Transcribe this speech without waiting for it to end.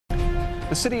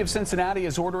The city of Cincinnati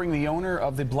is ordering the owner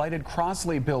of the blighted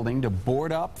Crosley Building to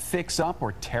board up, fix up,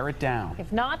 or tear it down.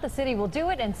 If not, the city will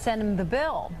do it and send him the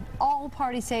bill. All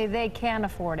parties say they can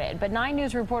afford it, but 9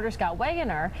 News reporter Scott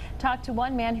Wegener talked to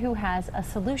one man who has a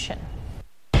solution.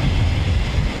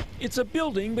 It's a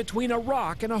building between a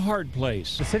rock and a hard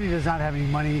place. The city does not have any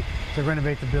money to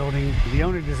renovate the building. The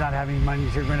owner does not have any money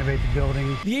to renovate the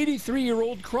building. The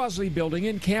 83-year-old Crosley Building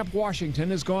in Camp Washington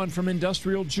has gone from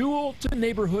industrial jewel to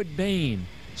neighborhood bane,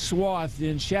 swathed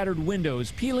in shattered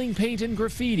windows, peeling paint and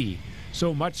graffiti.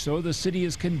 So much so, the city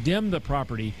has condemned the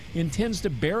property, intends to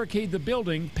barricade the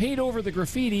building, paint over the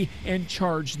graffiti, and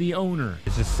charge the owner.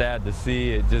 It's just sad to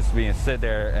see it just being sit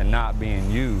there and not being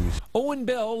used. Owen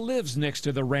Bell lives next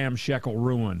to the ramshackle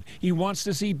ruin. He wants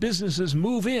to see businesses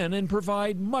move in and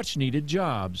provide much-needed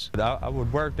jobs. I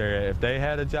would work there. If they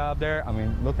had a job there, I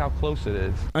mean, look how close it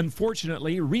is.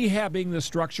 Unfortunately, rehabbing the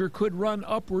structure could run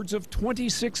upwards of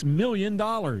 $26 million.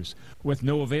 With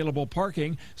no available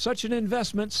parking, such an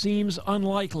investment seems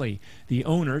unlikely. The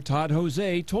owner, Todd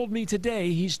Jose, told me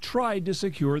today he's tried to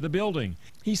secure the building.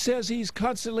 He says he's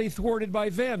constantly thwarted by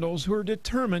vandals who are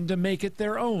determined to make it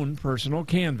their own personal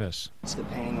canvas. It's the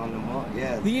painting on the wall,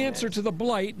 yeah. The answer to the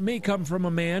blight may come from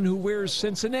a man who wears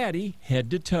Cincinnati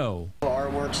head to toe. Our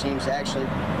work seems to actually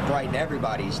brighten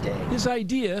everybody's day. His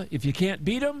idea, if you can't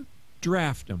beat him,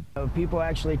 draft him. If people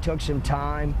actually took some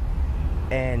time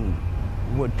and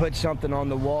would put something on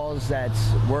the walls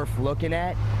that's worth looking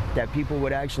at, that people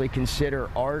would actually consider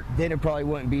art, then it probably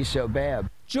wouldn't be so bad.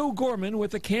 Joe Gorman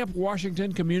with the Camp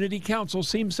Washington Community Council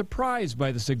seems surprised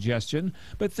by the suggestion,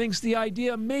 but thinks the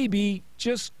idea may be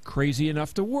just crazy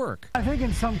enough to work. I think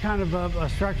in some kind of a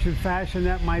structured fashion,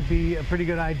 that might be a pretty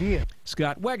good idea.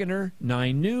 Scott Wegener,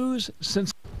 9 News,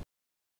 Cincinnati.